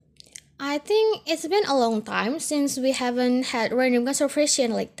I think it's been a long time since we haven't had random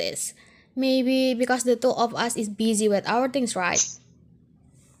conversation like this. Maybe because the two of us is busy with our things, right?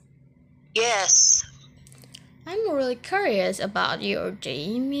 Yes. I'm really curious about your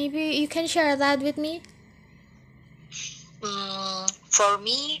day. Maybe you can share that with me? For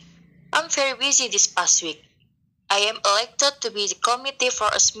me, I'm very busy this past week. I am elected to be the committee for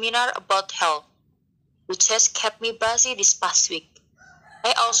a seminar about health, which has kept me busy this past week.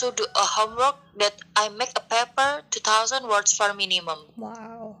 I also do a homework that I make a paper 2000 words for minimum.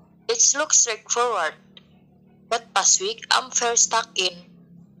 Wow. It looks straightforward, but past week I'm very stuck in.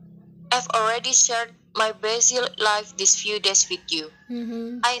 I've already shared my busy life these few days with you.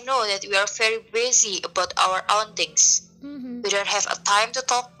 Mm-hmm. I know that we are very busy about our own things. Mm-hmm. We don't have a time to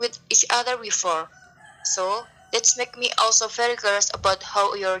talk with each other before. So that's make me also very curious about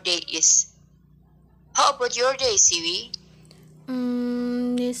how your day is. How about your day, Siwi?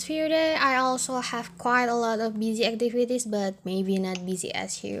 This few days I also have quite a lot of busy activities, but maybe not busy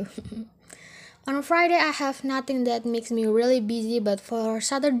as you. On Friday, I have nothing that makes me really busy, but for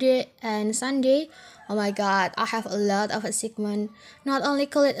Saturday and Sunday, oh my god, I have a lot of assignment. Not only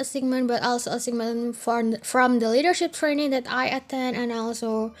college assignment, but also assignment from the leadership training that I attend, and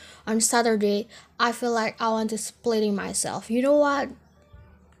also on Saturday, I feel like I want to splitting myself. You know what?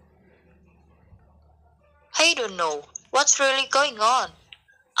 I don't know what's really going on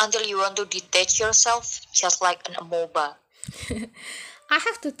until you want to detach yourself just like an amoeba. I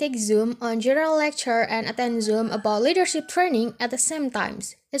have to take Zoom on general lecture and attend Zoom about leadership training at the same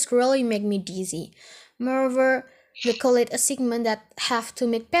times. It's really make me dizzy. Moreover, the college assignment that have to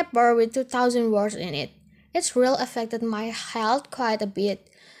make paper with 2000 words in it. It's really affected my health quite a bit.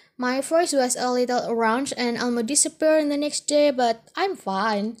 My voice was a little orange and almost disappeared the next day, but I'm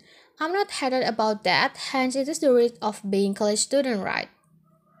fine. I'm not headed about that, hence it is the risk of being college student, right?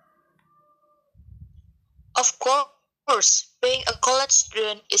 Of course, being a college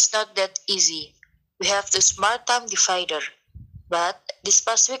student is not that easy. We have the smart time divider. But this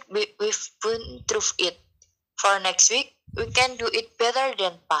past week we've been through it. For next week, we can do it better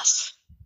than past.